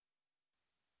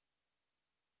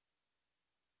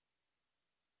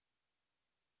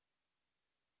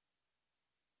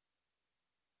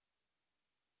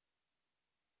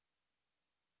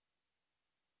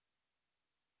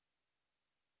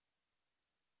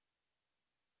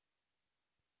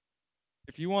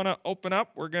you want to open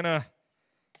up,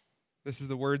 this is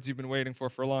the words you've been waiting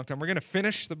for a long time. We're going to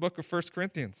finish the book of 1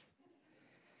 Corinthians.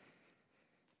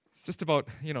 It's just about,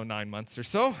 9 months or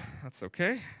so. That's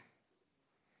okay.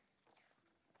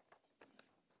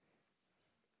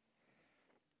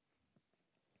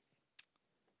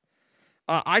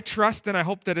 I trust and I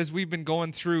hope that as we've been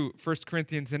going through 1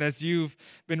 Corinthians and as you've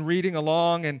been reading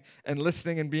along and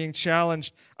listening and being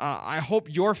challenged, I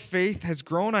hope your faith has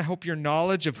grown. I hope your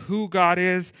knowledge of who God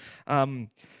is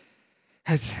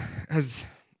has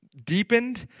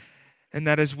deepened, and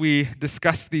that as we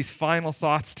discuss these final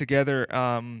thoughts together,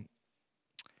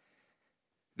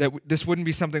 that this wouldn't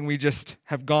be something we just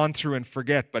have gone through and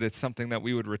forget, but it's something that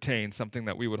we would retain, something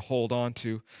that we would hold on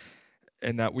to,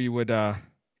 and that we would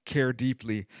care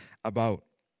deeply about.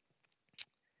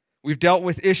 We've dealt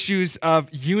with issues of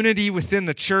unity within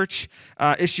the church,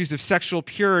 issues of sexual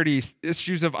purity,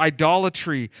 issues of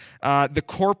idolatry, the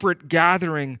corporate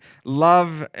gathering,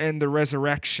 love, and the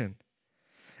resurrection.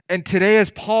 And today, as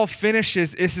Paul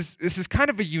finishes, this is kind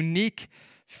of a unique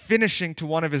finishing to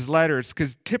one of his letters,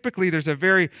 because typically there's a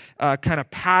very kind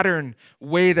of pattern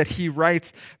way that he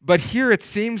writes, but here it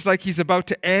seems like he's about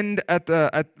to end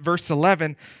at verse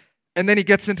 11. And then he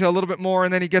gets into a little bit more,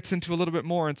 and then he gets into a little bit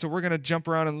more. And so we're going to jump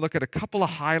around and look at a couple of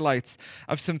highlights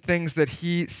of some things that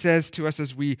he says to us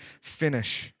as we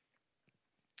finish.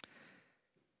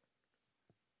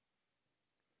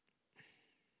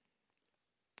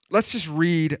 Let's just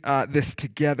read this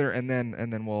together, and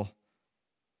then we'll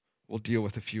deal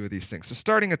with a few of these things. So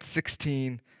starting at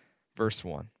 16, verse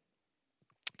 1,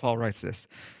 Paul writes this.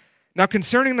 Now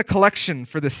concerning the collection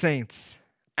for the saints,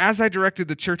 as I directed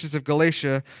the churches of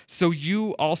Galatia, so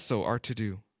you also are to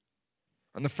do.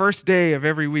 On the first day of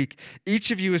every week,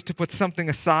 each of you is to put something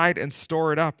aside and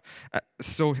store it up,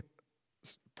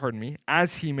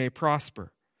 as he may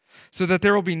prosper, so that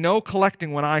there will be no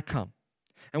collecting when I come.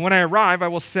 And when I arrive, I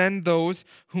will send those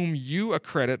whom you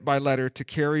accredit by letter to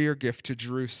carry your gift to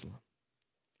Jerusalem.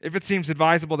 If it seems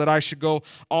advisable that I should go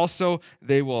also,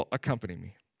 they will accompany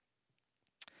me.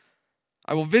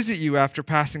 I will visit you after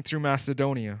passing through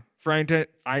Macedonia, for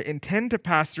I intend to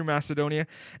pass through Macedonia,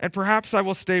 and perhaps I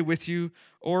will stay with you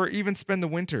or even spend the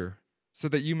winter, so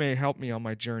that you may help me on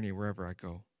my journey wherever I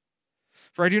go.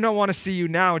 For I do not want to see you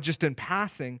now just in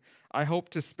passing. I hope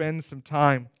to spend some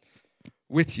time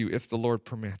with you if the Lord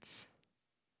permits.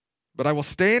 But I will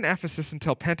stay in Ephesus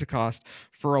until Pentecost,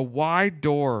 for a wide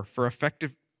door for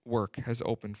effective work has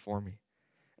opened for me,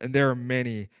 and there are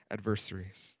many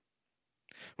adversaries.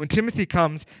 When Timothy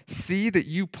comes, see that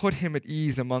you put him at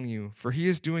ease among you, for he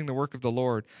is doing the work of the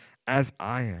Lord as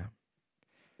I am.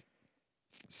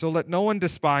 So let no one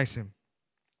despise him.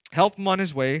 Help him on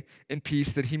his way in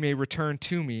peace, that he may return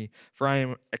to me, for I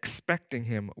am expecting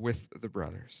him with the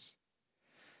brothers.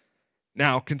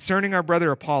 Now, concerning our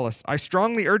brother Apollos, I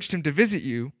strongly urged him to visit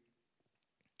you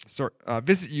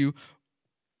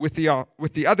with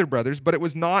the other brothers, but it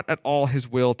was not at all his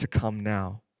will to come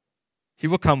now. He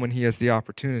will come when he has the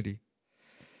opportunity.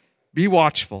 Be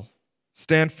watchful,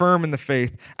 stand firm in the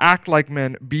faith, act like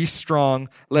men, be strong,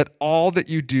 let all that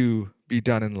you do be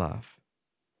done in love.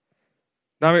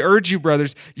 Now I urge you,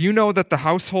 brothers, you know that the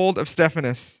household of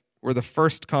Stephanas were the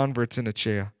first converts in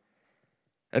Achaia,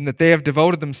 and that they have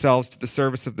devoted themselves to the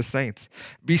service of the saints.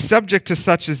 Be subject to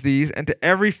such as these, and to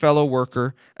every fellow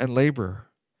worker and laborer.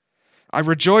 I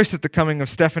rejoice at the coming of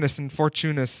Stephanas and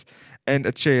Fortunus and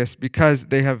Achaeus, because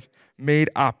they have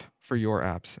made up for your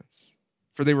absence.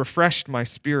 For they refreshed my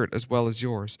spirit as well as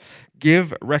yours.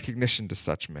 Give recognition to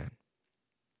such men.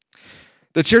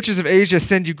 The churches of Asia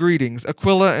send you greetings.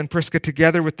 Aquila and Prisca,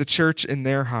 together with the church in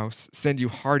their house, send you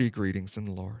hearty greetings in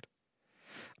the Lord.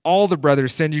 All the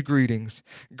brothers send you greetings.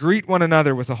 Greet one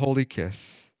another with a holy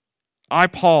kiss. I,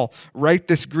 Paul, write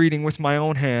this greeting with my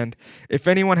own hand. If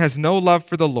anyone has no love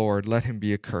for the Lord, let him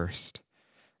be accursed.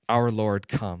 Our Lord,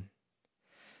 come.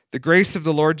 The grace of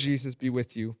the Lord Jesus be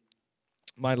with you.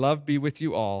 My love be with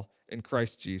you all in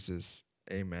Christ Jesus.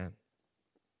 Amen.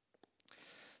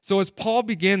 So as Paul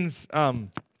begins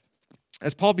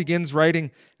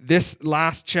writing this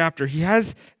last chapter, he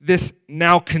has this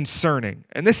now concerning.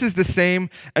 And this is the same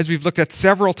as we've looked at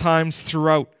several times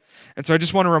throughout. And so I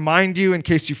just want to remind you, in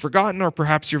case you've forgotten or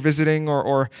perhaps you're visiting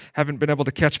or haven't been able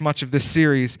to catch much of this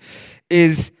series,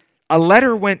 is a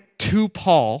letter went to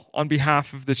Paul on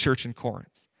behalf of the church in Corinth.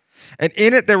 And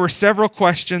in it, there were several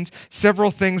questions, several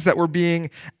things that were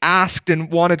being asked and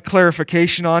wanted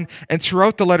clarification on. And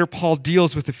throughout the letter, Paul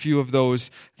deals with a few of those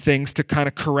things to kind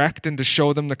of correct and to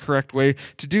show them the correct way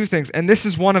to do things. And this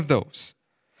is one of those.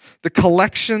 The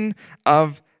collection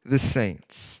of the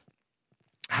saints.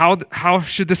 How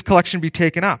should this collection be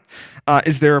taken up?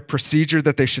 Is there a procedure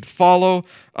that they should follow?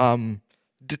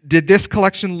 Did this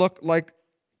collection look like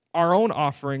our own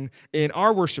offering in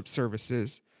our worship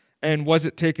services? And was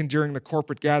it taken during the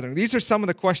corporate gathering? These are some of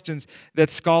the questions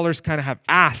that scholars kind of have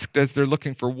asked as they're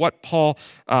looking for what Paul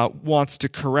wants to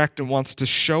correct and wants to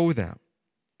show them.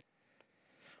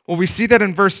 Well, we see that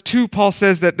in verse 2, Paul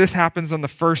says that this happens on the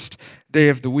first day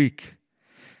of the week.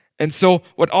 And so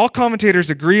what all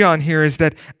commentators agree on here is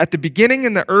that at the beginning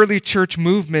in the early church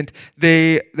movement,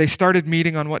 they started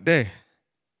meeting on what day?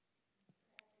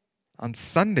 On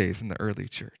Sundays in the early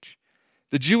church.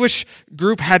 The Jewish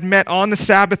group had met on the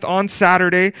Sabbath on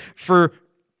Saturday for,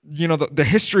 the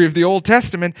history of the Old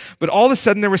Testament, but all of a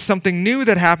sudden there was something new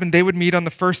that happened. They would meet on the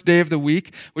first day of the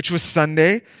week, which was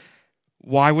Sunday.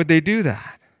 Why would they do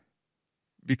that?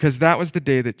 Because that was the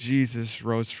day that Jesus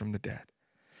rose from the dead.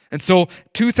 And so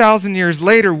 2,000 years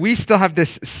later, we still have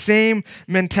this same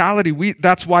mentality.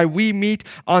 That's why we meet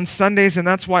on Sundays, and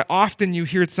that's why often you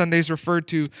hear Sundays referred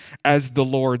to as the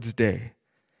Lord's Day.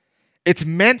 It's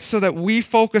meant so that we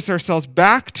focus ourselves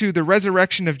back to the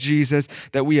resurrection of Jesus,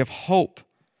 that we have hope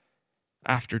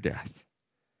after death.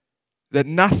 That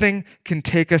nothing can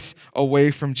take us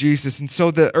away from Jesus. And so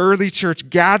the early church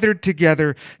gathered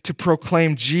together to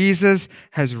proclaim Jesus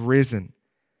has risen.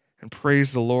 And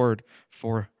praise the Lord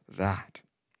for that.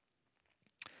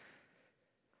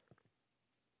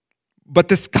 But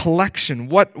this collection,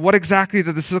 what exactly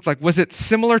did this look like? Was it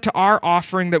similar to our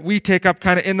offering that we take up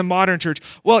kind of in the modern church?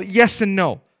 Well, yes and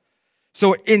no.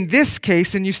 So in this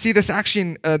case, and you see this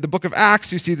actually in the book of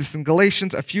Acts, you see this in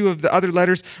Galatians, a few of the other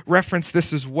letters reference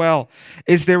this as well,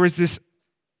 is there was this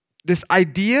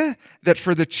idea that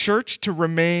for the church to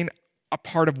remain a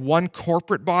part of one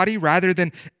corporate body rather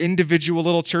than individual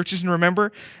little churches. And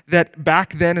remember that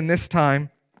back then in this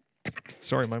time,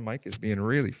 sorry, my mic is being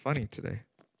really funny today.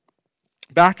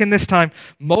 Back in this time,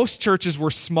 most churches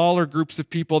were smaller groups of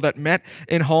people that met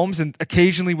in homes and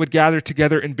occasionally would gather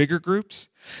together in bigger groups.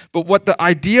 But what the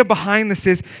idea behind this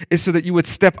is so that you would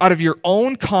step out of your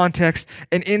own context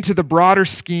and into the broader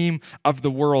scheme of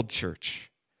the world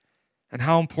church. And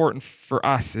how important for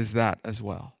us is that as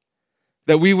well?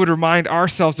 That we would remind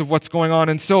ourselves of what's going on.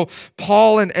 And so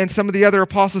Paul and some of the other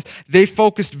apostles, they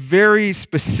focused very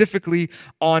specifically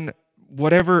on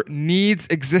whatever needs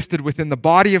existed within the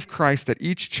body of Christ, that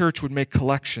each church would make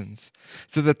collections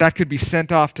so that could be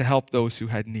sent off to help those who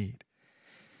had need.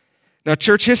 Now,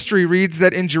 church history reads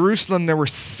that in Jerusalem there were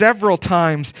several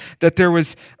times that there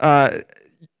was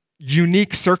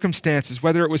unique circumstances,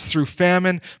 whether it was through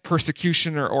famine,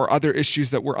 persecution, or other issues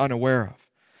that we're unaware of.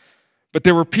 But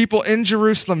there were people in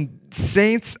Jerusalem,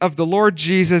 saints of the Lord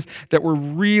Jesus, that were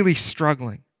really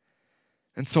struggling.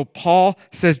 And so Paul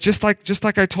says, just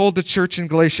like I told the church in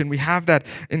Galatia, we have that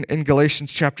in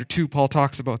Galatians chapter 2, Paul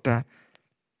talks about that.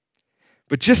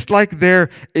 But just like there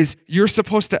is, you're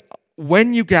supposed to,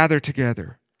 when you gather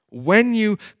together, when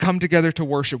you come together to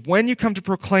worship, when you come to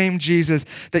proclaim Jesus,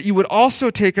 that you would also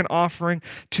take an offering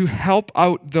to help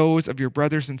out those of your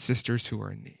brothers and sisters who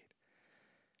are in need.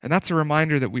 And that's a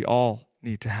reminder that we all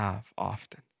need to have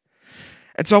often.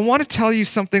 And so I want to tell you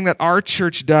something that our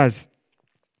church does.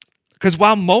 Because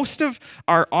while most of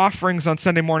our offerings on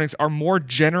Sunday mornings are more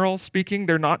general speaking,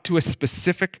 they're not to a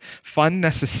specific fund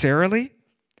necessarily,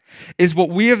 is what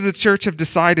we of the church have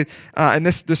decided, and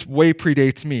this way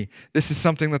predates me, this is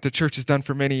something that the church has done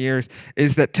for many years,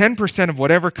 is that 10% of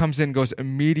whatever comes in goes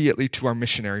immediately to our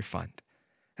missionary fund.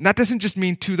 And that doesn't just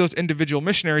mean to those individual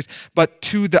missionaries, but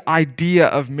to the idea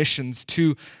of missions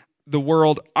to the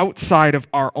world outside of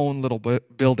our own little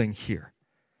building here.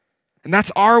 And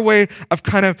that's our way of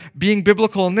kind of being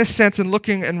biblical in this sense and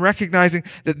looking and recognizing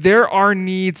that there are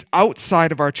needs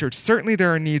outside of our church. Certainly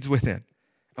there are needs within.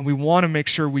 And we want to make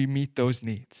sure we meet those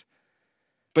needs.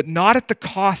 But not at the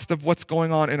cost of what's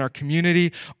going on in our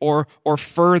community or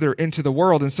further into the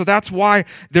world. And so that's why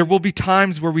there will be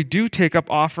times where we do take up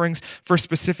offerings for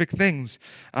specific things.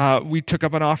 We took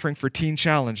up an offering for Teen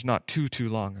Challenge not too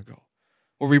long ago,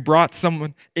 where we brought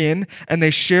someone in and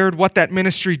they shared what that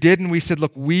ministry did, and we said,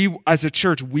 look, we as a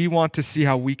church, we want to see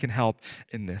how we can help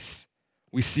in this.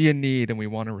 We see a need and we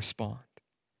want to respond.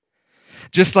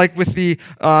 Just like with the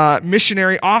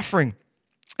missionary offering,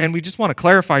 and we just want to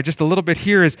clarify just a little bit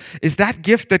here, is that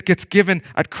gift that gets given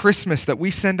at Christmas that we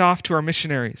send off to our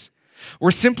missionaries.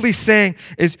 We're simply saying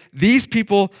is these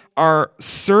people are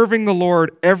serving the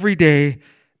Lord every day.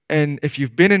 And if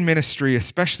you've been in ministry,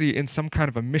 especially in some kind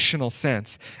of a missional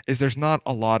sense, is there's not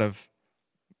a lot of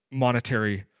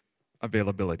monetary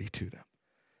availability to them.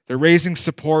 They're raising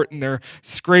support and they're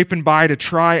scraping by to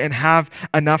try and have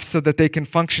enough so that they can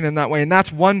function in that way.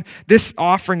 And this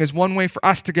offering is one way for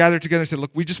us to gather together and say,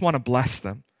 look, we just want to bless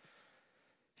them.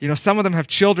 Some of them have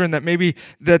children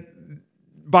that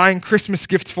buying Christmas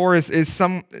gifts for is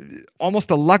some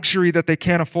almost a luxury that they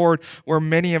can't afford, where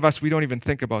many of us, we don't even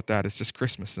think about that. It's just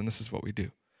Christmas, and this is what we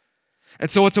do. And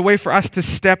so it's a way for us to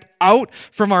step out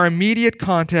from our immediate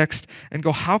context and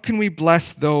go, how can we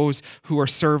bless those who are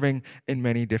serving in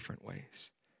many different ways?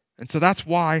 And so that's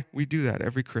why we do that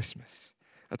every Christmas.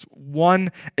 That's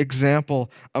one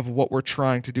example of what we're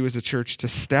trying to do as a church, to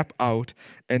step out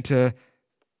and to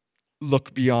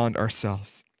look beyond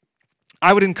ourselves.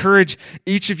 I would encourage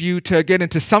each of you to get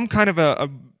into some kind of a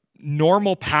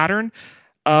normal pattern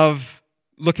of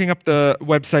looking up the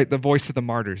website, The Voice of the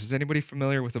Martyrs. Is anybody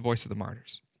familiar with The Voice of the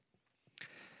Martyrs?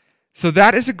 So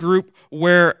that is a group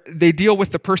where they deal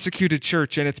with the persecuted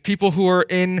church, and it's people who are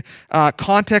in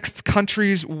contexts,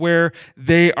 countries where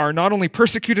they are not only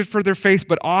persecuted for their faith,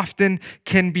 but often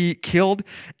can be killed.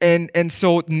 And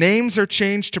so names are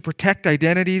changed to protect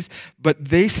identities, but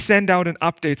they send out an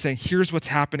update saying, here's what's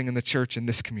happening in the church in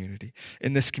this community.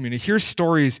 Here's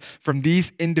stories from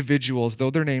these individuals,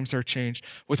 though their names are changed,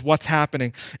 with what's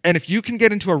happening. And if you can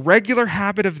get into a regular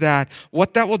habit of that,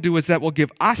 what that will do is that will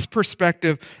give us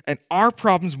perspective, and our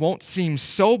problems won't seem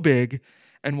so big,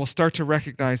 and we'll start to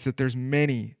recognize that there's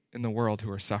many in the world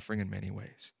who are suffering in many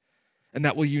ways. And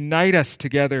that will unite us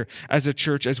together as a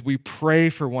church as we pray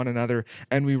for one another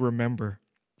and we remember.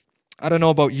 I don't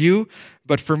know about you,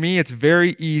 but for me, it's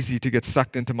very easy to get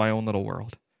sucked into my own little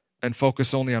world and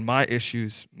focus only on my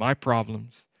issues, my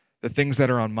problems, the things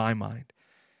that are on my mind.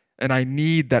 And I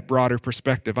need that broader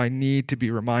perspective. I need to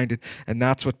be reminded. And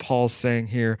that's what Paul's saying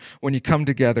here. When you come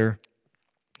together,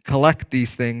 collect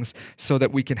these things so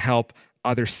that we can help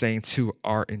other saints who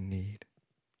are in need.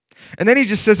 And then he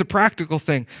just says a practical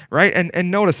thing, right? And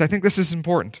notice, I think this is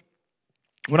important.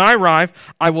 When I arrive,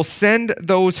 I will send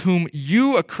those whom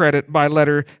you accredit by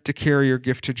letter to carry your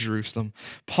gift to Jerusalem.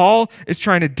 Paul is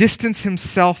trying to distance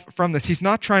himself from this. He's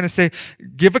not trying to say,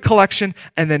 give a collection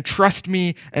and then trust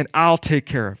me and I'll take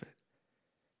care of it.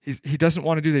 He doesn't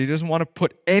want to do that. He doesn't want to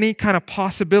put any kind of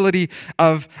possibility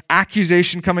of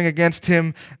accusation coming against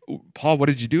him. Paul, what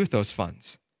did you do with those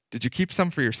funds? Did you keep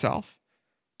some for yourself?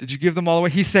 Did you give them all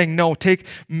away? He's saying, no, take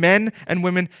men and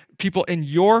women, people in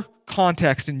your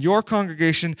context, in your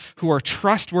congregation who are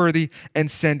trustworthy, and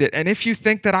send it. And if you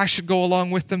think that I should go along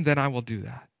with them, then I will do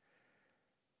that.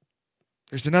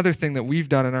 There's another thing that we've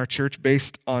done in our church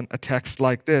based on a text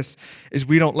like this, is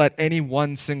we don't let any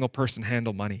one single person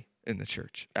handle money in the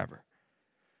church, ever.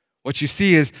 What you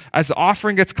see is, as the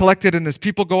offering gets collected and as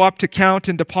people go up to count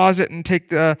and deposit and take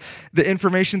the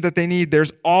information that they need,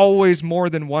 there's always more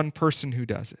than one person who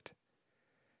does it.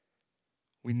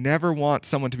 We never want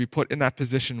someone to be put in that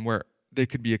position where they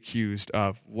could be accused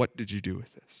of, what did you do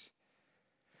with this?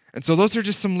 And so those are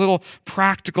just some little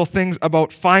practical things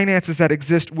about finances that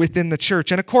exist within the church.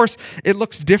 And of course, it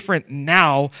looks different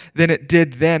now than it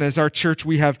did then. As our church,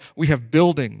 we have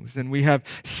buildings and we have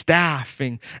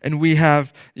staffing and we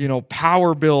have,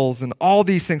 power bills and all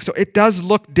these things. So it does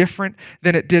look different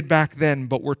than it did back then,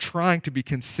 but we're trying to be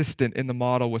consistent in the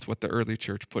model with what the early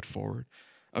church put forward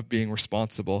of being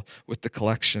responsible with the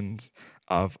collections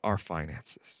of our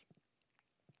finances.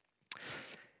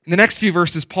 In the next few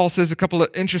verses, Paul says a couple of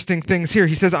interesting things here.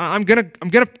 He says, I'm gonna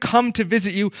come to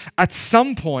visit you at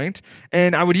some point,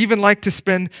 and I would even like to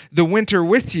spend the winter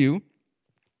with you.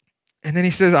 And then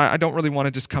he says, I don't really want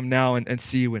to just come now and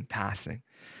see you in passing.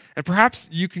 And perhaps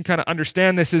you can kind of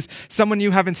understand this as someone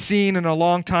you haven't seen in a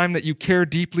long time that you care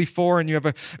deeply for and you have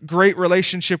a great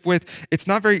relationship with. It's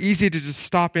not very easy to just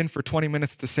stop in for 20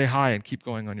 minutes to say hi and keep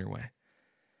going on your way.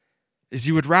 Is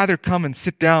you would rather come and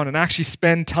sit down and actually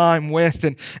spend time with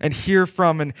and hear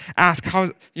from and ask,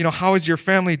 how is your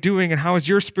family doing and how is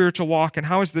your spiritual walk and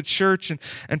how is the church?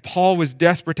 And Paul was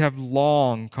desperate to have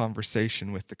long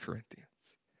conversation with the Corinthians.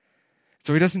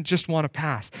 So he doesn't just want to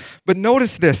pass. But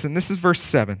notice this, and this is verse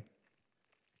 7.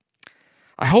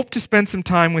 I hope to spend some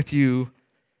time with you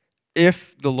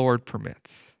if the Lord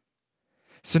permits.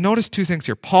 So notice two things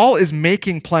here. Paul is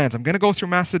making plans. I'm going to go through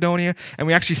Macedonia, and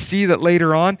we actually see that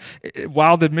later on,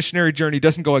 while the missionary journey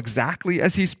doesn't go exactly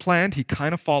as he's planned, he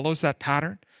kind of follows that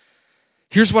pattern.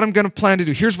 Here's what I'm going to plan to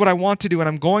do. Here's what I want to do, and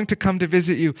I'm going to come to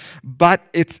visit you, but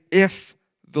it's if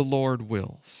the Lord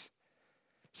wills.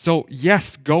 So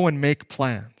yes, go and make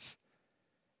plans.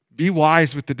 Be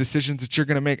wise with the decisions that you're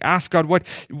going to make. Ask God what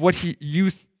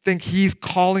you think he's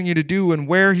calling you to do and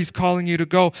where he's calling you to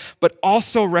go, but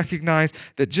also recognize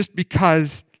that just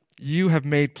because you have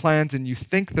made plans and you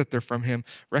think that they're from him,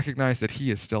 recognize that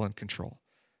he is still in control.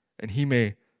 And he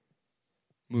may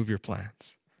move your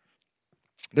plans.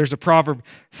 There's a Proverb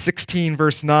 16,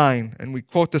 verse 9, and we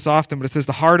quote this often, but it says,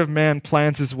 the heart of man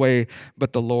plans his way,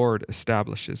 but the Lord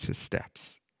establishes his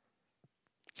steps.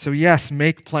 So yes,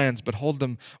 make plans, but hold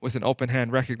them with an open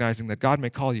hand, recognizing that God may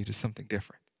call you to something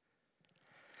different.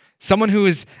 Someone who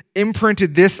has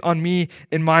imprinted this on me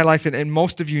in my life, and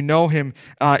most of you know him,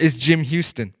 is Jim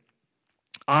Houston.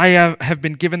 I have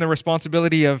been given the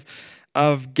responsibility of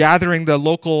gathering the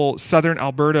local Southern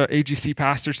Alberta AGC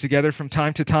pastors together from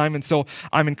time to time. And so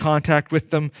I'm in contact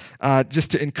with them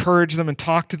just to encourage them and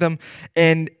talk to them.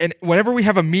 And whenever we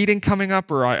have a meeting coming up,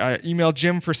 or I email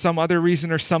Jim for some other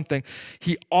reason or something,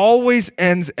 he always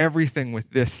ends everything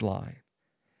with this line.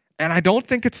 And I don't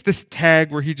think it's this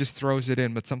tag where he just throws it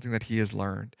in, but something that he has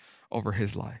learned over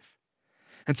his life.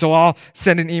 And so I'll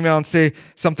send an email and say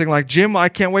something like, Jim, I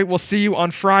can't wait. We'll see you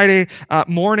on Friday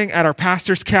morning at our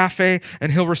pastor's cafe.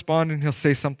 And he'll respond and he'll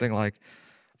say something like,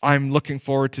 I'm looking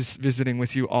forward to visiting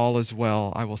with you all as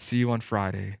well. I will see you on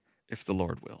Friday if the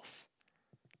Lord wills.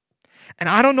 And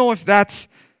I don't know if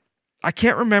I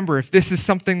can't remember if this is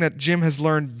something that Jim has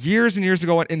learned years and years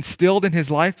ago and instilled in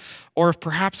his life, or if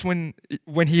perhaps when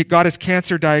he got his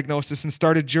cancer diagnosis and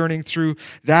started journeying through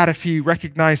that, if he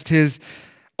recognized his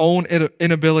own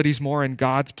inabilities more and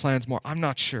God's plans more. I'm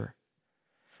not sure.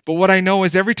 But what I know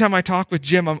is every time I talk with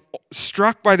Jim, I'm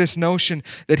struck by this notion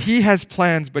that he has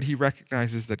plans, but he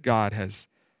recognizes that God has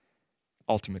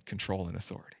ultimate control and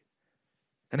authority.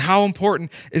 And how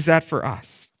important is that for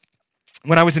us?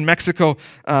 When I was in Mexico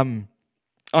on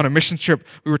a mission trip,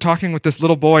 we were talking with this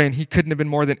little boy, and he couldn't have been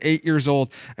more than 8 years old,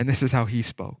 and this is how he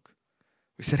spoke.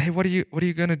 We said, hey, what are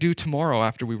you going to do tomorrow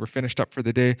after we were finished up for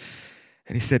the day?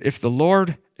 And he said, if the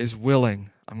Lord is willing,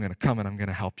 I'm going to come and I'm going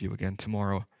to help you again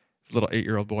tomorrow. This little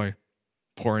 8-year-old boy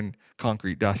pouring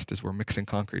concrete dust as we're mixing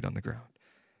concrete on the ground.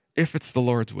 If it's the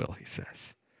Lord's will, he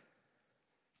says.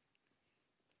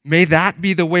 May that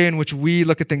be the way in which we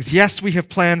look at things. Yes, we have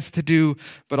plans to do,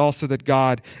 but also that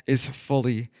God is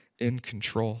fully in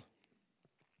control.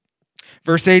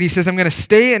 Verse 8, he says, I'm going to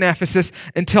stay in Ephesus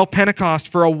until Pentecost,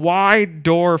 for a wide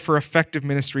door for effective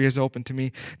ministry is open to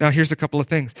me. Now, here's a couple of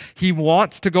things. He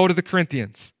wants to go to the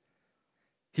Corinthians.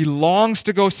 He longs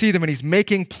to go see them, and he's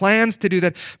making plans to do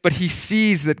that, but he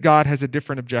sees that God has a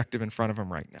different objective in front of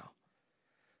him right now.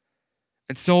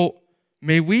 And so,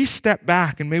 may we step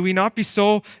back, and may we not be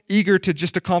so eager to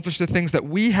just accomplish the things that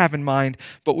we have in mind,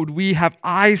 but would we have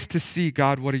eyes to see,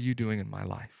 God, what are you doing in my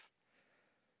life?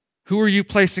 Who are you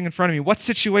placing in front of me? What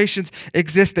situations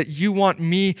exist that you want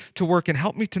me to work in?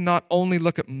 Help me to not only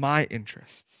look at my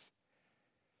interests,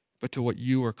 but to what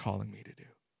you are calling me to do.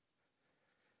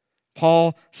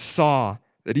 Paul saw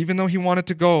that even though he wanted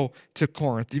to go to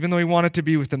Corinth, even though he wanted to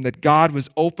be with them, that God was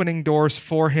opening doors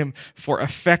for him for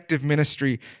effective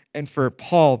ministry. And for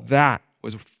Paul, that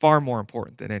was far more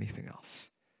important than anything else,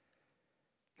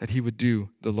 that he would do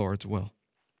the Lord's will.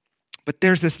 But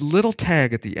there's this little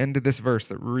tag at the end of this verse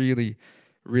that really,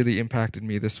 really impacted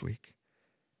me this week.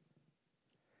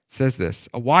 It says this,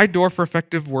 a wide door for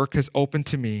effective work has opened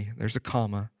to me, there's a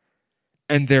comma,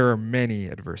 and there are many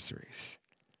adversaries.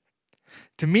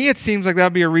 To me, it seems like that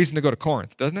would be a reason to go to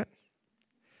Corinth, doesn't it?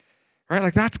 Right?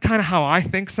 Like that's kind of how I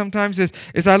think sometimes is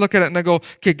I look at it and I go,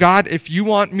 okay, God, if you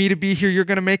want me to be here, you're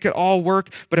going to make it all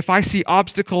work. But if I see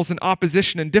obstacles and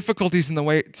opposition and difficulties in the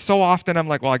way, so often I'm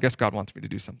like, well, I guess God wants me to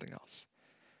do something else.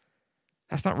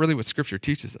 That's not really what Scripture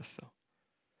teaches us, though.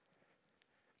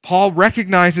 Paul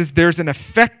recognizes there's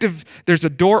a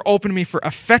door open to me for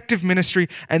effective ministry,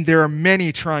 and there are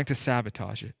many trying to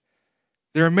sabotage it.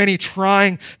 There are many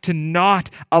trying to not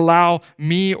allow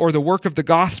me or the work of the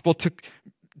gospel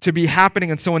to be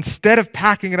happening. And so instead of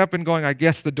packing it up and going, I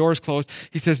guess the door's closed,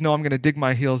 he says, no, I'm going to dig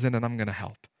my heels in and I'm going to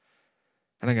help.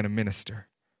 And I'm going to minister.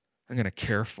 I'm going to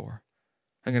care for.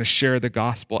 I'm going to share the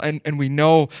gospel. And we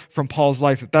know from Paul's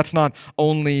life that that's not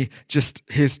only just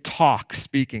his talk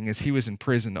speaking, as he was in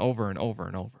prison over and over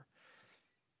and over.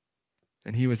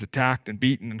 And he was attacked and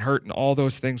beaten and hurt and all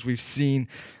those things we've seen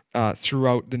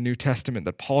throughout the New Testament,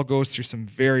 that Paul goes through some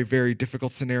very, very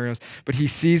difficult scenarios, but he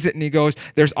sees it and he goes,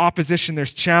 there's opposition,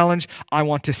 there's challenge, I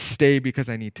want to stay because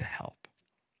I need to help.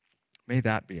 May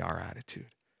that be our attitude.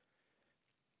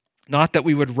 Not that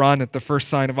we would run at the first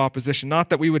sign of opposition, not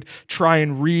that we would try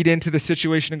and read into the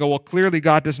situation and go, well, clearly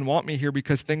God doesn't want me here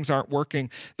because things aren't working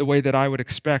the way that I would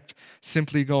expect.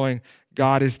 Simply going,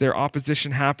 God, is there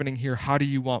opposition happening here? How do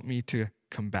you want me to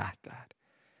combat that?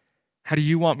 How do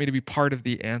you want me to be part of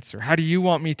the answer? How do you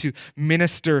want me to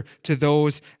minister to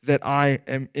those that I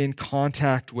am in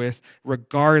contact with,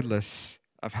 regardless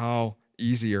of how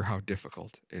easy or how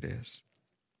difficult it is.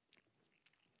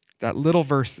 That little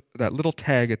verse, that little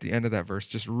tag at the end of that verse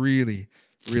just really,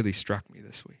 really struck me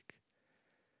this week.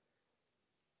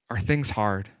 Are things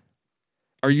hard?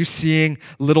 Are you seeing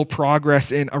little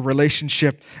progress in a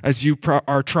relationship as you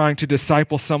are trying to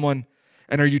disciple someone?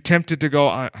 And are you tempted to go,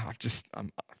 I'm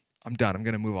done. I'm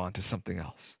going to move on to something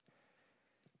else.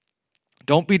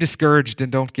 Don't be discouraged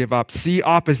and don't give up. See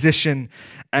opposition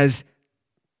as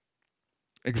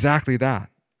exactly that,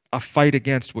 a fight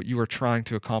against what you are trying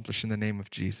to accomplish in the name of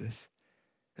Jesus.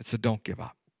 And so don't give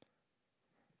up.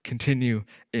 Continue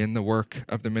in the work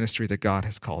of the ministry that God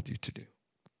has called you to do.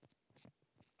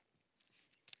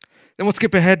 Then we'll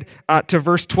skip ahead to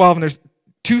verse 12, and there's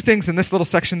two things in this little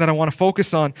section that I want to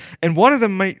focus on. And one of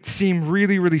them might seem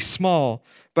really, really small,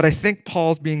 but I think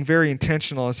Paul's being very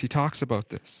intentional as he talks about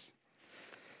this.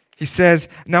 He says,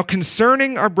 now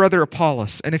concerning our brother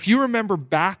Apollos, and if you remember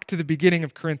back to the beginning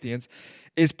of Corinthians,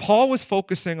 is Paul was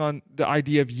focusing on the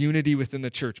idea of unity within the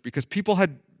church because people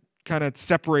had kind of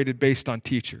separated based on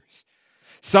teachers.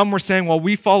 Some were saying, well,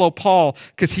 we follow Paul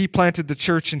because he planted the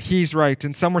church and he's right.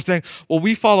 And some were saying, well,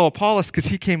 we follow Apollos because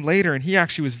he came later and he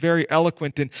actually was very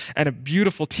eloquent and a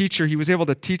beautiful teacher. He was able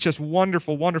to teach us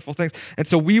wonderful, wonderful things. And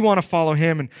so we want to follow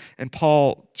him. And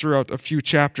Paul, throughout a few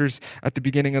chapters at the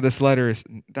beginning of this letter, is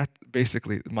that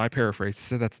basically my paraphrase,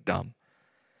 said that's dumb.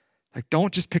 Like,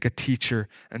 don't just pick a teacher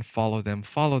and follow them.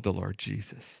 Follow the Lord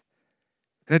Jesus.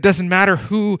 And it doesn't matter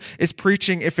who is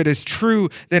preaching. If it is true,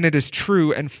 then it is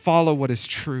true, and follow what is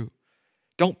true.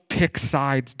 Don't pick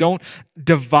sides. Don't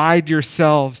divide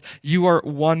yourselves. You are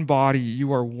one body.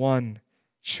 You are one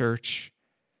church.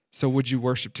 So would you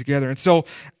worship together? And so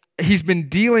he's been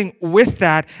dealing with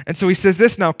that. And so he says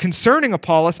this now, concerning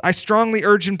Apollos, I strongly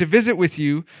urge him to visit with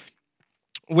you,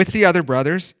 with the other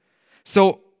brothers.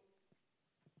 So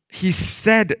he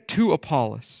said to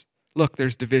Apollos, look,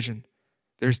 there's division.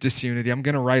 There's disunity. I'm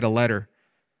going to write a letter.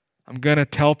 I'm going to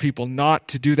tell people not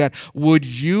to do that. Would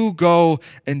you go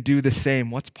and do the same?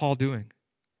 What's Paul doing?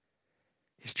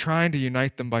 He's trying to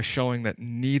unite them by showing that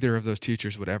neither of those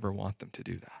teachers would ever want them to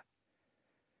do that.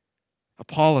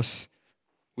 Apollos,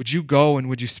 would you go and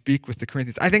would you speak with the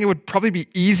Corinthians? I think it would probably be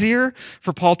easier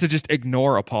for Paul to just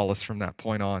ignore Apollos from that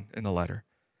point on in the letter.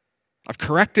 I've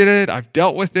corrected it. I've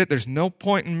dealt with it. There's no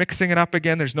point in mixing it up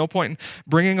again. There's no point in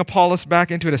bringing Apollos back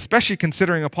into it, especially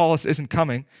considering Apollos isn't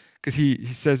coming because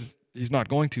he says he's not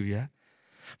going to yet.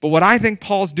 But what I think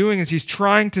Paul's doing is he's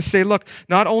trying to say, look,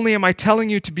 not only am I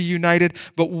telling you to be united,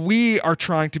 but we are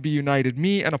trying to be united,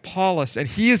 me and Apollos, and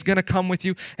he is going to come with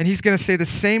you, and he's going to say the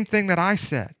same thing that I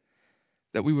said,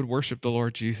 that we would worship the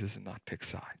Lord Jesus and not pick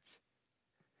sides.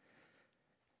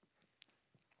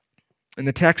 In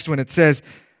the text when it says,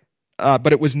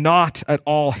 but it was not at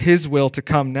all his will to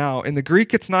come now. In the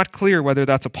Greek, it's not clear whether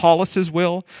that's Apollos'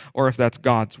 will or if that's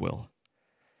God's will.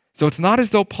 So it's not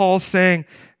as though Paul's saying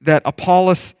that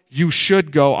Apollos, you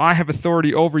should go. I have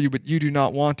authority over you, but you do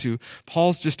not want to.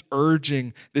 Paul's just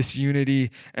urging this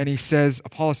unity, and he says,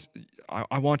 Apollos,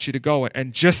 I want you to go.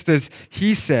 And just as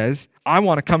he says, I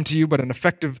want to come to you, but an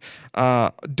effective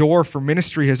door for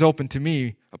ministry has opened to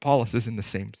me, Apollos is in the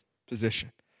same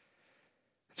position.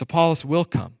 So Apollos will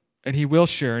come. And he will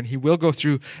share, and he will go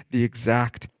through the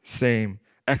exact same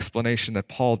explanation that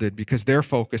Paul did, because their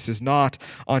focus is not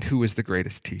on who is the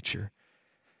greatest teacher.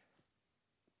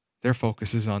 Their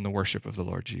focus is on the worship of the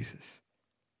Lord Jesus,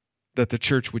 that the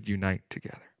church would unite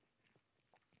together.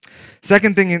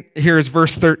 Second thing here is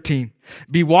verse 13.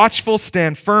 Be watchful,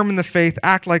 stand firm in the faith,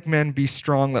 act like men, be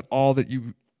strong, let all that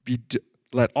you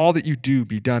do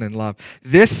be done in love.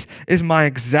 This is my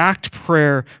exact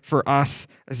prayer for us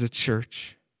as a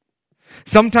church.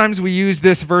 Sometimes we use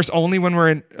this verse only when we're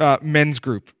in men's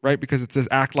group, right? Because it says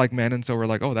act like men, and so we're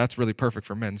like, oh, that's really perfect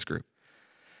for men's group.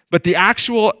 But the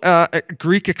actual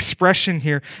Greek expression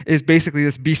here is basically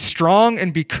this: be strong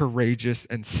and be courageous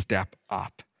and step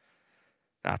up.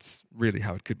 That's really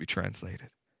how it could be translated.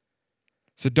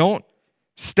 So don't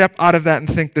step out of that and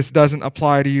think this doesn't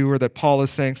apply to you or that Paul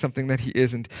is saying something that he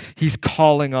isn't. He's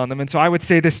calling on them. And so I would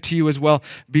say this to you as well: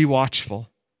 be watchful.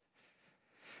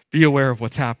 Be aware of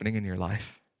what's happening in your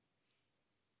life.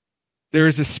 There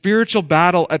is a spiritual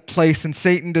battle at place, and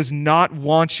Satan does not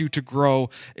want you to grow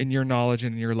in your knowledge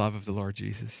and in your love of the Lord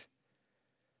Jesus.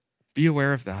 Be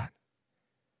aware of that.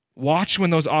 Watch when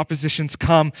those oppositions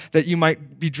come, that you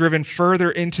might be driven further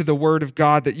into the Word of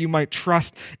God, that you might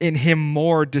trust in Him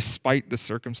more despite the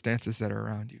circumstances that are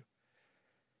around you.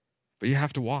 But you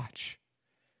have to watch.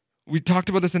 We talked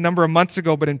about this a number of months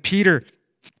ago, but in Peter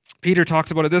talks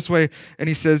about it this way, and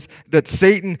he says that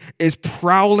Satan is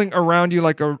prowling around you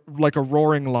like a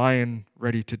roaring lion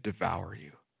ready to devour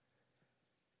you.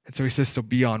 And so he says, so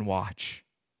be on watch.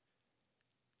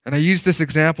 And I used this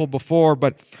example before,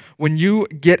 but when you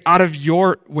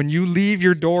leave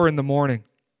your door in the morning,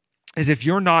 as if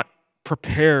you're not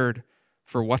prepared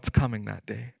for what's coming that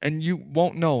day. And you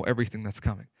won't know everything that's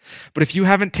coming. But if you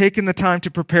haven't taken the time to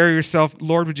prepare yourself,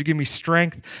 Lord, would you give me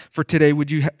strength for today?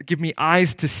 Would you give me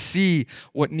eyes to see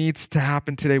what needs to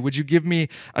happen today? Would you give me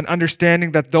an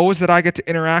understanding that those that I get to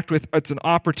interact with, it's an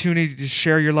opportunity to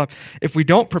share your love? If we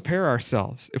don't prepare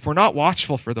ourselves, if we're not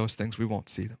watchful for those things, we won't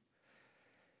see them.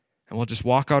 And we'll just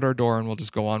walk out our door and we'll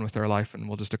just go on with our life and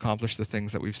we'll just accomplish the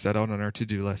things that we've set out on our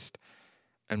to-do list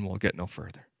and we'll get no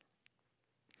further.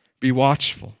 Be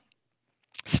watchful.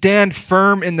 Stand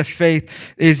firm in the faith.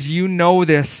 As you know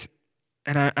this,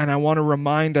 and I want to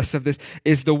remind us of this,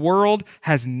 is the world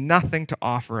has nothing to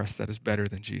offer us that is better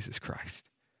than Jesus Christ.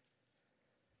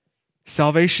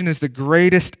 Salvation is the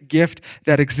greatest gift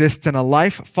that exists, and a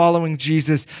life following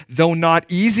Jesus, though not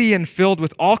easy and filled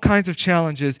with all kinds of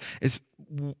challenges, is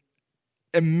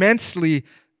immensely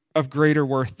of greater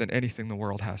worth than anything the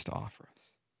world has to offer us.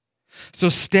 So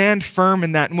stand firm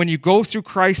in that. And when you go through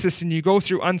crisis and you go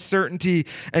through uncertainty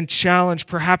and challenge,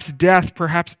 perhaps death,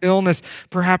 perhaps illness,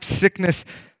 perhaps sickness,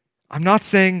 I'm not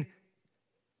saying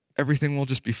everything will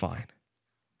just be fine,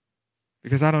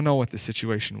 because I don't know what the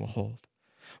situation will hold.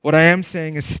 What I am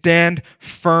saying is stand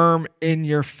firm in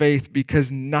your faith, because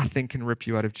nothing can rip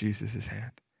you out of Jesus'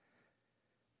 hand.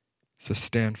 So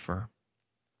stand firm.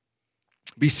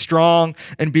 Be strong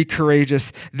and be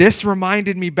courageous. This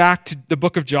reminded me back to the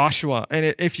book of Joshua.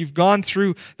 And if you've gone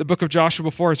through the book of Joshua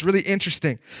before, it's really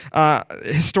interesting.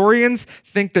 Historians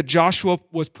think that Joshua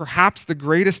was perhaps the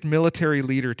greatest military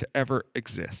leader to ever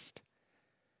exist.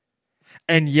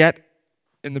 And yet,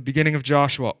 in the beginning of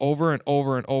Joshua, over and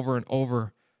over and over and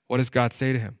over, what does God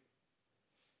say to him?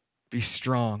 Be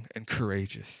strong and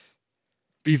courageous.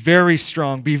 Be very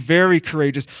strong. Be very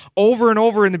courageous. Over and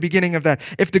over in the beginning of that.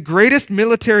 If the greatest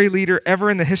military leader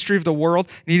ever in the history of the world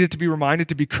needed to be reminded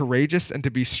to be courageous and to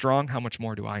be strong, how much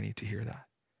more do I need to hear that?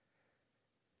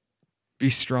 Be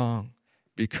strong.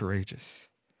 Be courageous.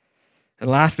 And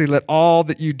lastly, let all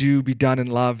that you do be done in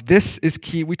love. This is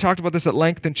key. We talked about this at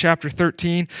length in chapter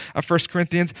 13 of 1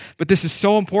 Corinthians, but this is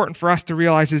so important for us to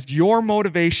realize is your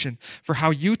motivation for how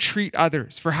you treat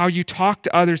others, for how you talk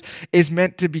to others, is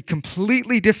meant to be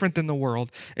completely different than the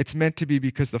world. It's meant to be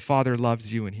because the Father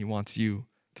loves you and He wants you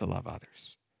to love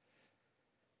others.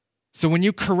 So when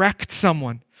you correct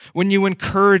someone, when you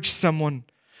encourage someone,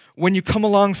 when you come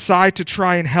alongside to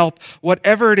try and help,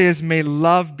 whatever it is, may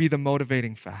love be the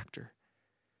motivating factor.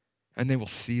 And they will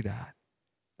see that.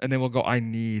 And they will go, I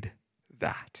need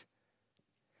that.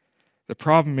 The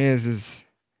problem is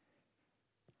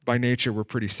by nature, we're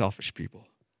pretty selfish people.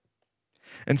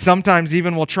 And sometimes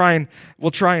even we'll try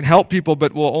and help people,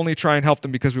 but we'll only try and help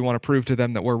them because we want to prove to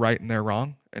them that we're right and they're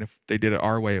wrong. And if they did it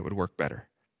our way, it would work better.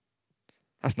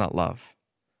 That's not love.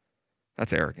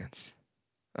 That's arrogance.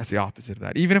 That's the opposite of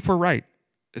that. Even if we're right,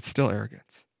 it's still arrogance.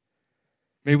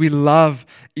 May we love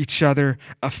each other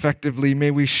effectively. May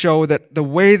we show that the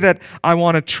way that I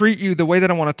want to treat you, the way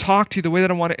that I want to talk to you, the way that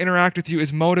I want to interact with you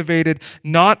is motivated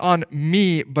not on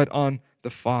me, but on the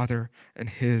Father and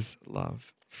His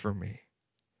love for me.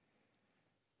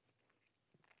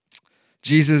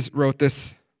 Jesus wrote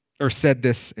this, or said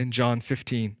this in John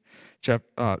 15,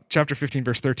 chapter 15,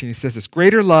 verse 13. He says this,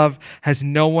 greater love has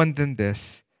no one than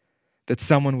this, that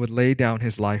someone would lay down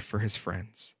his life for his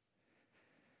friends.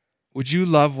 Would you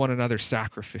love one another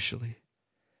sacrificially?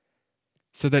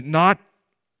 So that not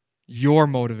your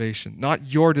motivation,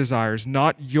 not your desires,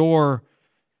 not your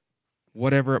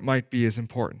whatever it might be is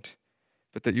important,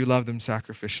 but that you love them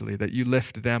sacrificially, that you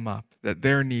lift them up, that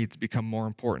their needs become more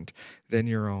important than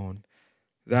your own.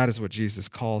 That is what Jesus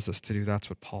calls us to do. That's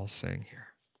what Paul's saying here.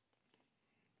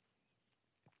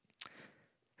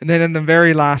 And then in the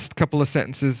very last couple of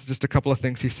sentences, just a couple of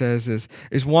things he says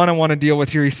is one I want to deal with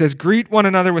here. He says, greet one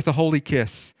another with a holy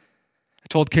kiss. I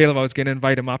told Caleb I was going to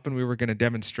invite him up and we were going to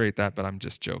demonstrate that, but I'm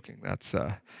just joking. That's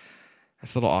a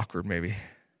little awkward maybe.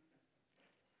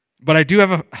 But I do have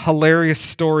a hilarious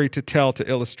story to tell to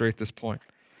illustrate this point.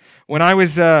 When I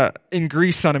was in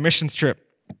Greece on a missions trip,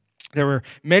 there were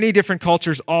many different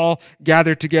cultures all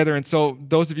gathered together. And so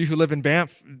those of you who live in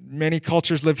Banff, many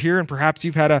cultures live here, and perhaps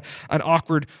you've had an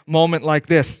awkward moment like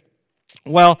this.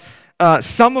 Well,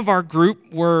 some of our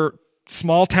group were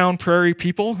small-town prairie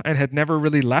people and had never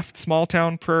really left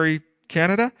small-town prairie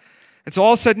Canada. And so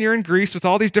all of a sudden you're in Greece with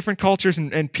all these different cultures,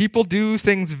 and people do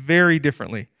things very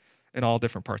differently in all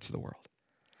different parts of the world.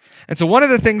 And so one of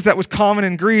the things that was common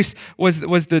in Greece was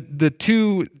the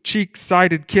two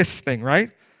cheek-sided kiss thing,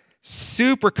 right?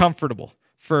 Super comfortable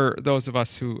for those of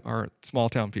us who are small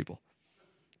town people.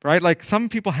 Right? Like some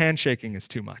people handshaking is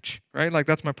too much, right? Like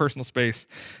that's my personal space.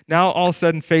 Now all of a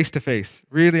sudden face to face,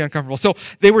 really uncomfortable. So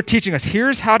they were teaching us,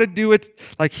 here's how to do it.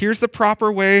 Like here's the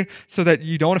proper way so that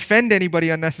you don't offend anybody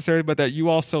unnecessarily, but that you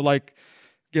also like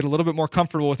get a little bit more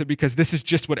comfortable with it because this is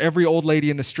just what every old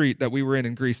lady in the street that we were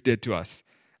in Greece did to us.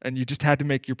 And you just had to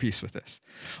make your peace with this.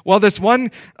 Well, this one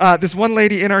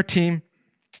lady in our team,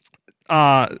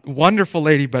 wonderful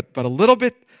lady, but a little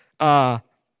bit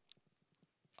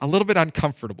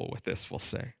uncomfortable with this, we'll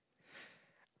say.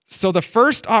 So the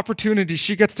first opportunity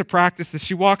she gets to practice this,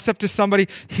 she walks up to somebody,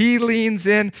 he leans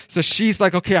in, so she's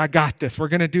like, okay, I got this, we're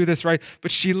going to do this right.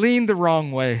 But she leaned the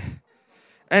wrong way.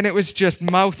 And it was just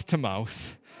mouth to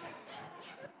mouth.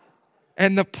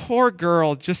 And the poor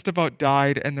girl just about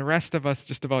died, and the rest of us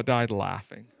just about died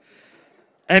laughing.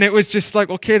 And it was just like,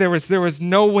 okay, there was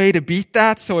no way to beat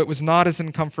that, so it was not as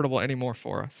uncomfortable anymore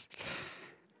for us.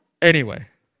 Anyway,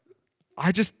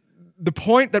 the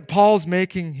point that Paul's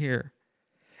making here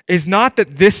is not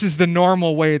that this is the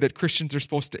normal way that Christians are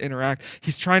supposed to interact.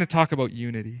 He's trying to talk about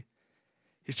unity.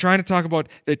 He's trying to talk about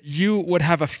that you would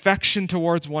have affection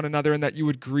towards one another and that you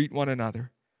would greet one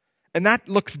another. And that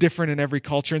looks different in every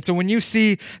culture. And so when you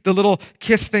see the little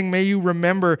kiss thing, may you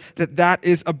remember that that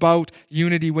is about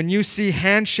unity. When you see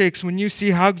handshakes, when you see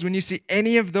hugs, when you see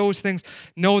any of those things,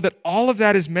 know that all of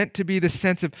that is meant to be the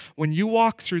sense of when you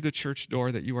walk through the church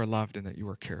door that you are loved and that you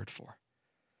are cared for.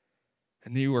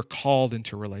 And that you are called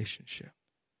into relationship.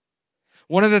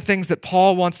 One of the things that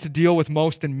Paul wants to deal with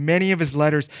most in many of his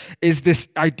letters is this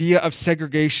idea of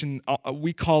segregation.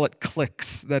 We call it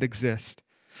cliques that exist.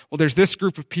 Well, there's this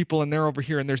group of people and they're over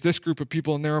here, and there's this group of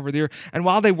people and they're over there. And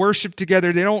while they worship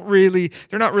together, they're not really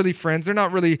friends. They're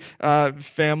not really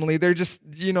family. They're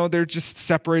just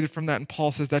separated from that. And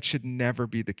Paul says that should never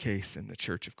be the case in the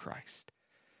church of Christ.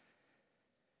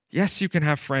 Yes, you can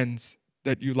have friends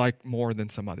that you like more than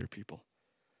some other people.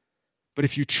 But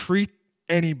if you treat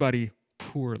anybody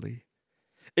poorly,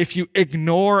 if you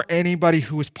ignore anybody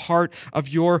who is part of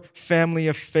your family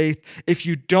of faith, if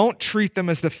you don't treat them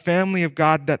as the family of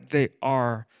God that they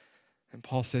are, then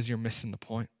Paul says you're missing the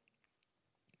point.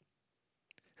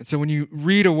 And so when you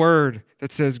read a word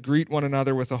that says greet one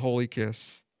another with a holy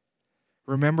kiss,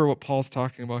 remember what Paul's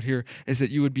talking about here is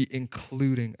that you would be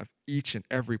including of each and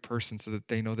every person so that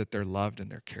they know that they're loved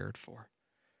and they're cared for.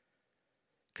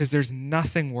 Because there's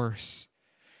nothing worse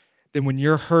than when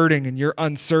you're hurting and you're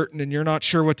uncertain and you're not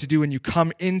sure what to do and you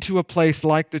come into a place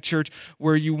like the church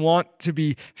where you want to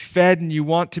be fed and you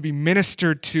want to be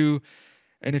ministered to,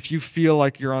 and if you feel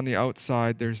like you're on the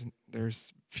outside,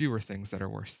 there's fewer things that are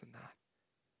worse than that.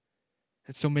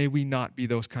 And so may we not be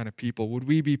those kind of people. Would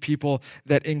we be people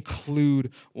that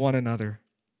include one another,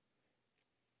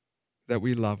 that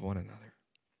we love one another?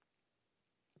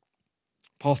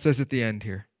 Paul says at the end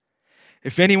here,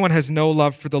 if anyone has no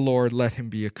love for the Lord, let him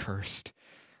be accursed.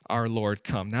 Our Lord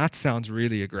come. That sounds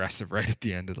really aggressive right at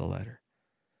the end of the letter.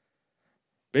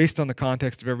 Based on the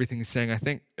context of everything he's saying, I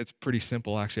think it's pretty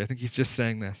simple, actually. I think he's just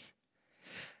saying this.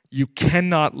 You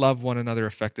cannot love one another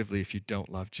effectively if you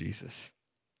don't love Jesus.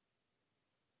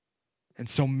 And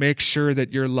so make sure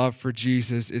that your love for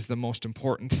Jesus is the most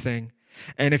important thing.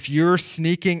 And if you're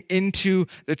sneaking into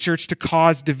the church to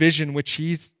cause division, which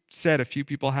he's said a few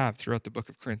people have throughout the book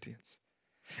of Corinthians,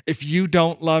 if you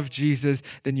don't love Jesus,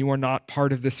 then you are not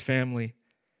part of this family.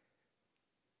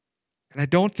 And I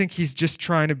don't think he's just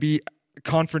trying to be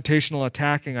confrontational,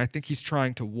 attacking. I think he's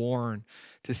trying to warn,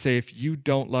 to say if you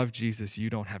don't love Jesus, you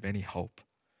don't have any hope.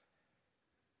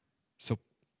 So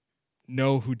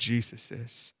know who Jesus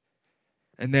is.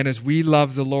 And then as we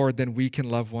love the Lord, then we can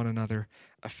love one another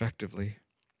effectively.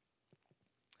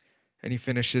 And he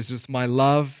finishes with, my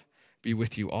love be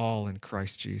with you all in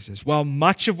Christ Jesus. While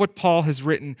much of what Paul has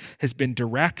written has been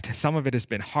direct, some of it has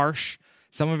been harsh,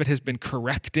 some of it has been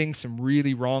correcting some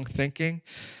really wrong thinking,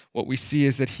 what we see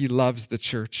is that he loves the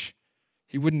church.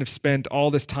 He wouldn't have spent all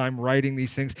this time writing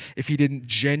these things if he didn't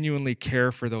genuinely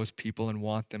care for those people and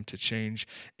want them to change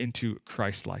into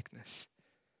Christ-likeness.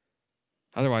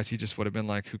 Otherwise, he just would have been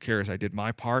like, who cares? I did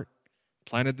my part,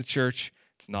 planted the church.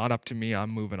 It's not up to me.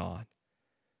 I'm moving on.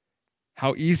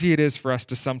 How easy it is for us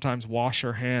to sometimes wash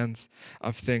our hands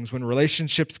of things. When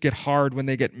relationships get hard, when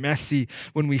they get messy,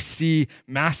 when we see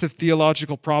massive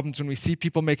theological problems, when we see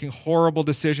people making horrible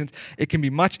decisions, it can be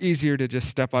much easier to just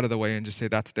step out of the way and just say,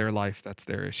 that's their life, that's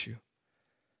their issue.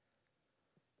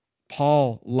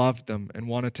 Paul loved them and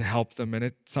wanted to help them, and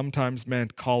it sometimes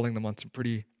meant calling them on some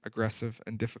pretty aggressive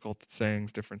and difficult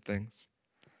sayings, different things.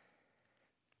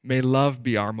 May love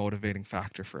be our motivating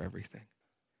factor for everything.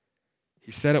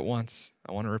 He said it once.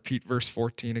 I want to repeat verse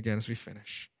 14 again as we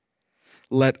finish.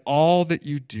 Let all that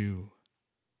you do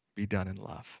be done in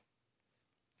love.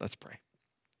 Let's pray.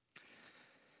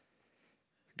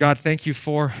 God, thank you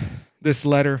for this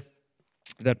letter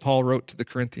that Paul wrote to the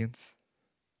Corinthians.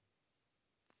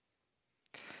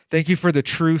 Thank you for the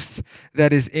truth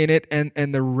that is in it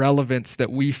and the relevance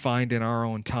that we find in our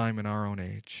own time and our own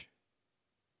age.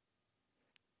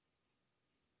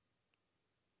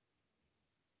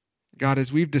 God,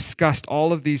 as we've discussed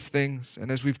all of these things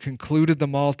and as we've concluded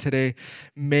them all today,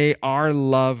 may our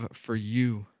love for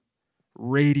you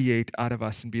radiate out of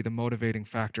us and be the motivating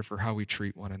factor for how we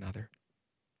treat one another.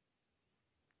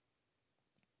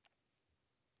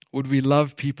 Would we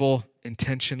love people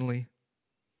intentionally?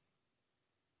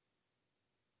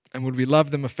 And would we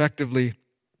love them effectively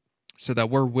so that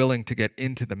we're willing to get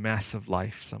into the mess of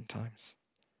life sometimes?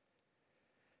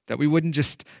 That we wouldn't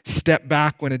just step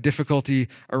back when a difficulty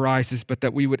arises, but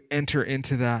that we would enter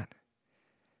into that.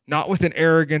 Not with an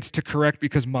arrogance to correct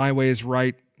because my way is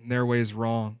right and their way is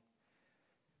wrong.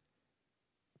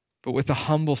 But with a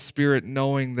humble spirit,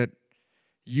 knowing that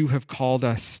you have called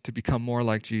us to become more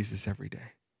like Jesus every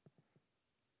day.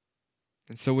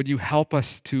 And so would you help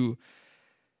us to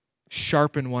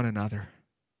sharpen one another,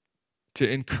 to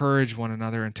encourage one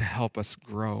another, and to help us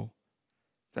grow,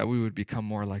 that we would become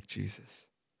more like Jesus.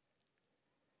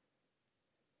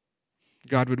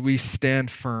 God, would we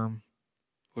stand firm?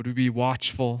 Would we be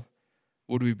watchful?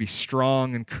 Would we be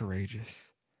strong and courageous?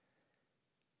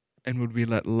 And would we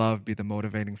let love be the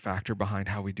motivating factor behind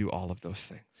how we do all of those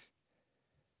things?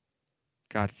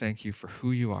 God, thank you for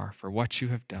who you are, for what you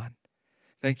have done.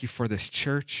 Thank you for this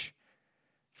church,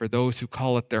 for those who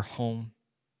call it their home.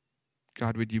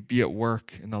 God, would you be at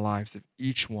work in the lives of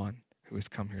each one who has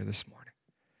come here this morning?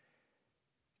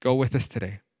 Go with us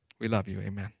today. We love you.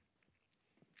 Amen.